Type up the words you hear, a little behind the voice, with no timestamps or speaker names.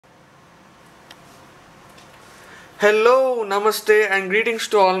Hello, namaste and greetings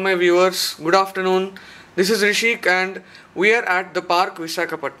to all my viewers. Good afternoon. This is Rishik and we are at the park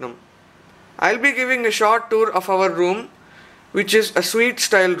Visakhapatnam. I'll be giving a short tour of our room, which is a suite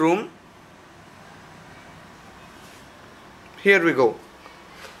style room. Here we go.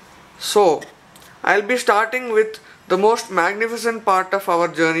 So, I'll be starting with the most magnificent part of our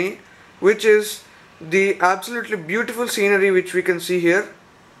journey, which is the absolutely beautiful scenery which we can see here.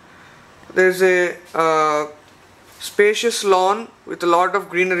 There's a spacious lawn with a lot of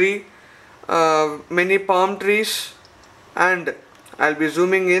greenery, many palm trees, and I'll be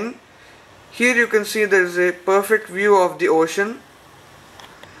zooming in. Here you can see there is a perfect view of the ocean.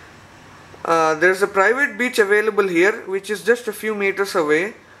 There's a private beach available here which is just a few meters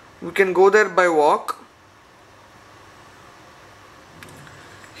away. We can go there by walk.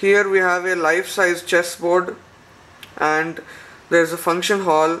 Here we have a life-size chessboard and there's a function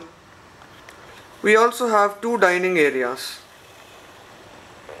hall. We also have two dining areas.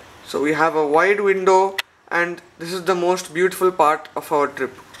 So we have a wide window and this is the most beautiful part of our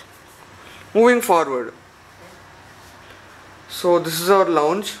trip. Moving forward. So this is our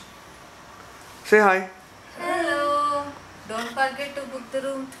lounge. Say hi. Hello. Don't forget to book the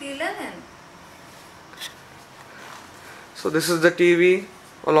room 311. So this is the TV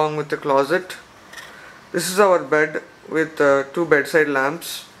along with the closet. This is our bed with two bedside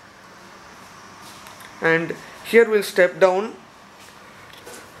lamps. And here we'll step down.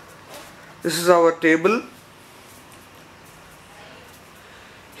 This is our table.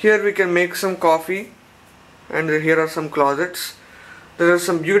 Here we can make some coffee, and here are some closets. There are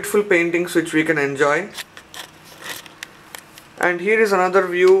some beautiful paintings which we can enjoy. And here is another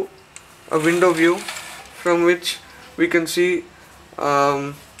view, a window view, from which we can see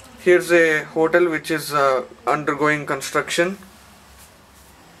here's a hotel which is undergoing construction.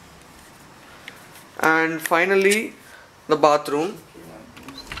 And finally the bathroom.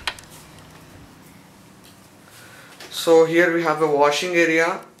 So here we have a washing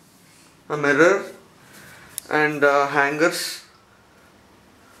area, a mirror and hangers.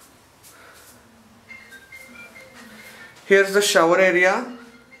 Here's the shower area,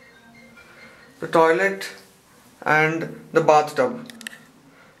 the toilet and the bathtub.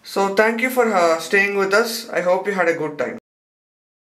 So thank you for staying with us. I hope you had a good time.